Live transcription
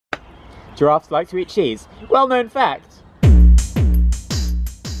Giraffes like to eat cheese. Well-known fact.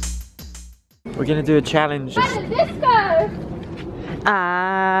 We're gonna do a challenge. Where did this go?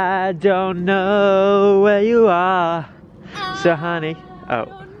 I don't know where you are. So honey. Oh. I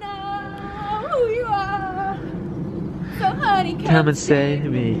don't know who you are. So honey, Come and save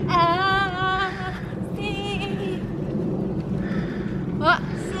me. I see. What?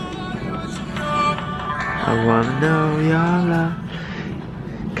 I wanna know your love.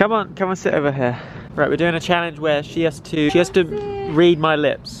 Come on, sit over here. Right, we're doing a challenge where she has to read my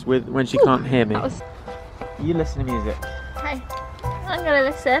lips when she can't hear me. You listen to music. Okay, I'm gonna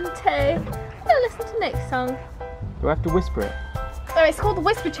listen to Nick's song. Do I have to whisper it? Oh, it's called the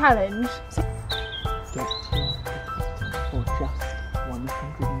Whisper Challenge. So Get your for just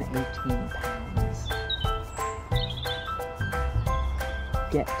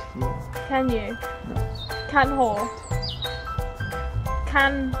 £118. Get your. can you? No. Can whore.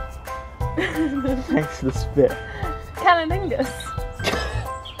 Can. Thanks for the spit. Canalingus.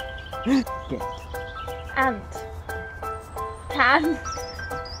 Get. Ant. Can.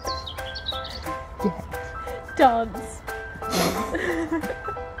 Get. Dance.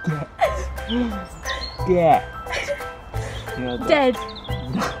 Get. You're Dead.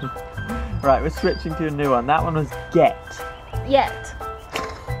 Right, we're switching to a new one. That one was get. Yet.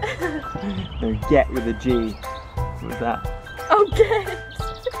 No, get with a G. What was that? Oh, get.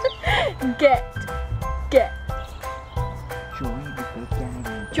 Get. Get. Join the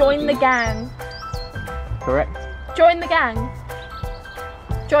gang. Join the gang. Correct. Join the gang.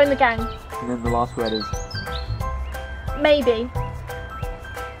 Join the gang. And then the last word is Maybe.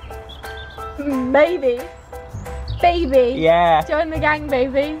 Maybe. Baby. yeah. Join the gang,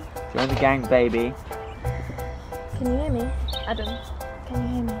 baby. Join the gang, baby. Can you hear me? Adam, can you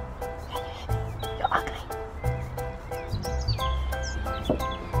hear me? You're ugly.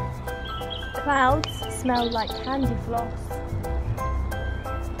 Clouds smell like candy floss.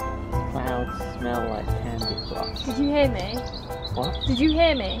 Clouds smell like candy floss. Did you hear me? What? Did you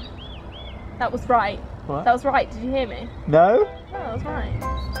hear me? That was right. What? That was right. Did you hear me? No? No, that was right.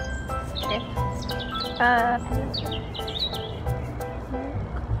 Okay.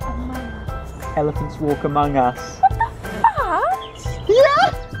 Elephants walk among us. What the fuck?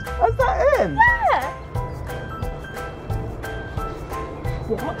 Yeah! What's that in? Yeah.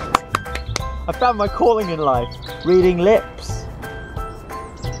 What? I found my calling in life. Reading lips.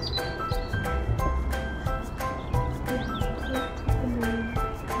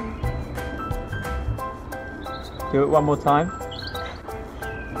 Do it one more time.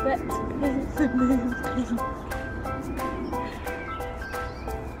 Let's paint the moon pink.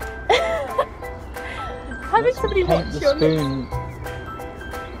 Having somebody Paint watch the your lips. spoon.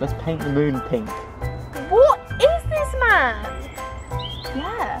 Let's paint the moon pink. What is this, man?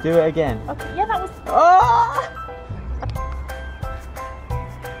 Yeah. Do it again. Okay, yeah, that was. Oh!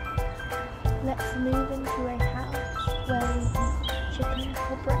 Let's move into a house where we eat chicken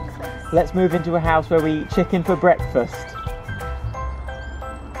for breakfast. Let's move into a house where we eat chicken for breakfast.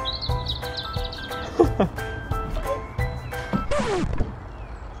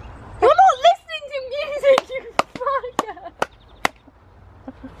 You're not listening to music, you fucker!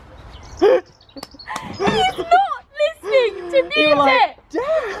 He's not listening to music! You were like,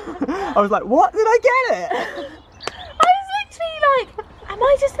 damn! I was like, what? Did I get it? I was literally like, am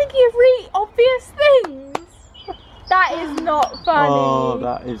I just thinking of really obvious things? That is not funny. Oh,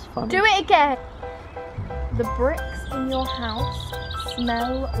 that is funny. Do it again. The bricks in your house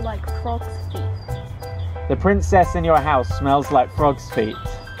smell like frog's feet. The princess in your house smells like frog's feet.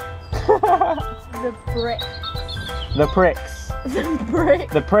 The bricks. The pricks. The brick.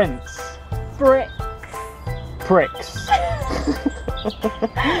 The prince. Bricks. Pricks.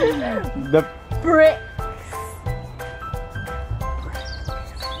 The Bricks.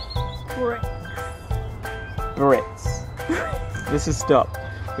 Bricks. Brits. This is stop.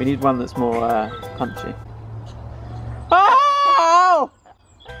 We need one that's more punchy. Oh!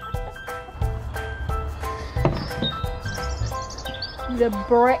 The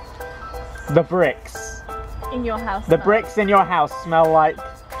brick The bricks. in your house. The bricks in your house smell like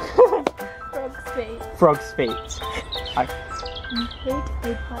Frog's feet. frog's feet. You hid a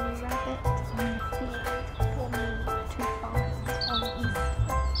bunny rabbit in the field for me to find on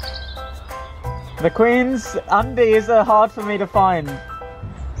Easter. The Queen's undies are hard for me to find.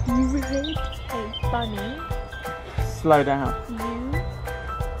 You hid a bunny. Slow down.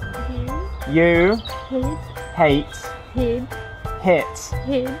 You You hate, hid, hit,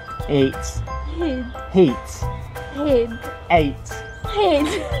 hid, eat, hid, heat, hid, ate, hid,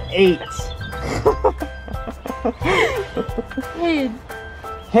 eat. hid,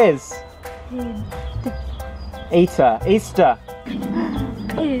 His, Eater. Easter.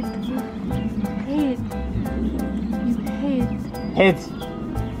 Hid. Hid. You hid. Hid.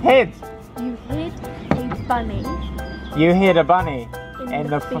 Hid. You hid a bunny. You hid a bunny in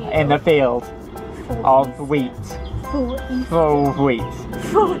the field of wheat. For wheat.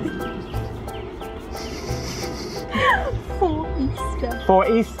 For Easter. For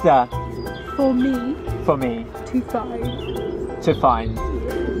Easter. For me. For me. To find. To find.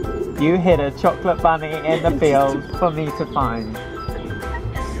 You hid a chocolate bunny in the field for me to find.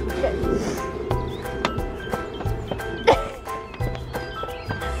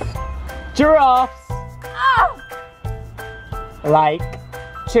 Giraffes like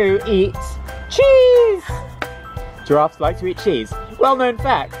to eat cheese. Giraffes like to eat cheese. Well-known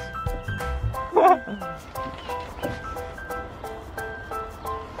fact.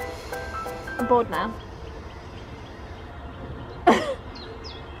 I'm bored now.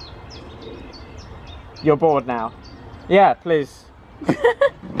 You're bored now? Yeah, please.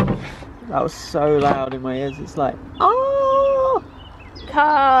 That was so loud in my ears. It's like, oh!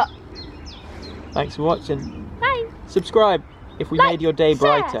 Cut. Thanks for watching. Bye. Subscribe if we made your day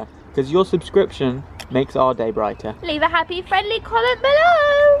brighter, because your subscription makes our day brighter. Leave a happy, friendly comment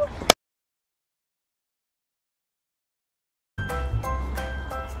below.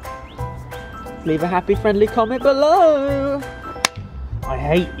 Leave a happy, friendly comment below. I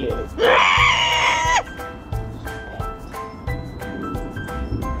hate you.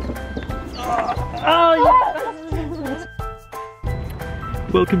 Oh, yeah.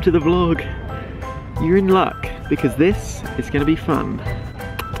 Welcome to the vlog. You're in luck because this is going to be fun.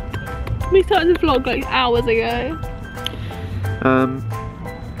 We started the vlog like hours ago.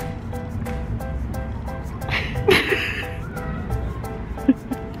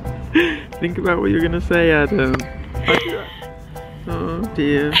 Think about what you're going to say, Adam. Oh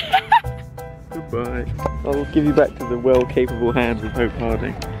dear. Goodbye. I'll give you back to the well-capable hands of Hope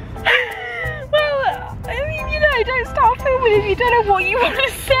Harding. Well, I mean, you know, don't start filming if you don't know what you want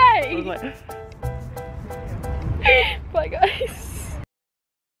to say. I was like,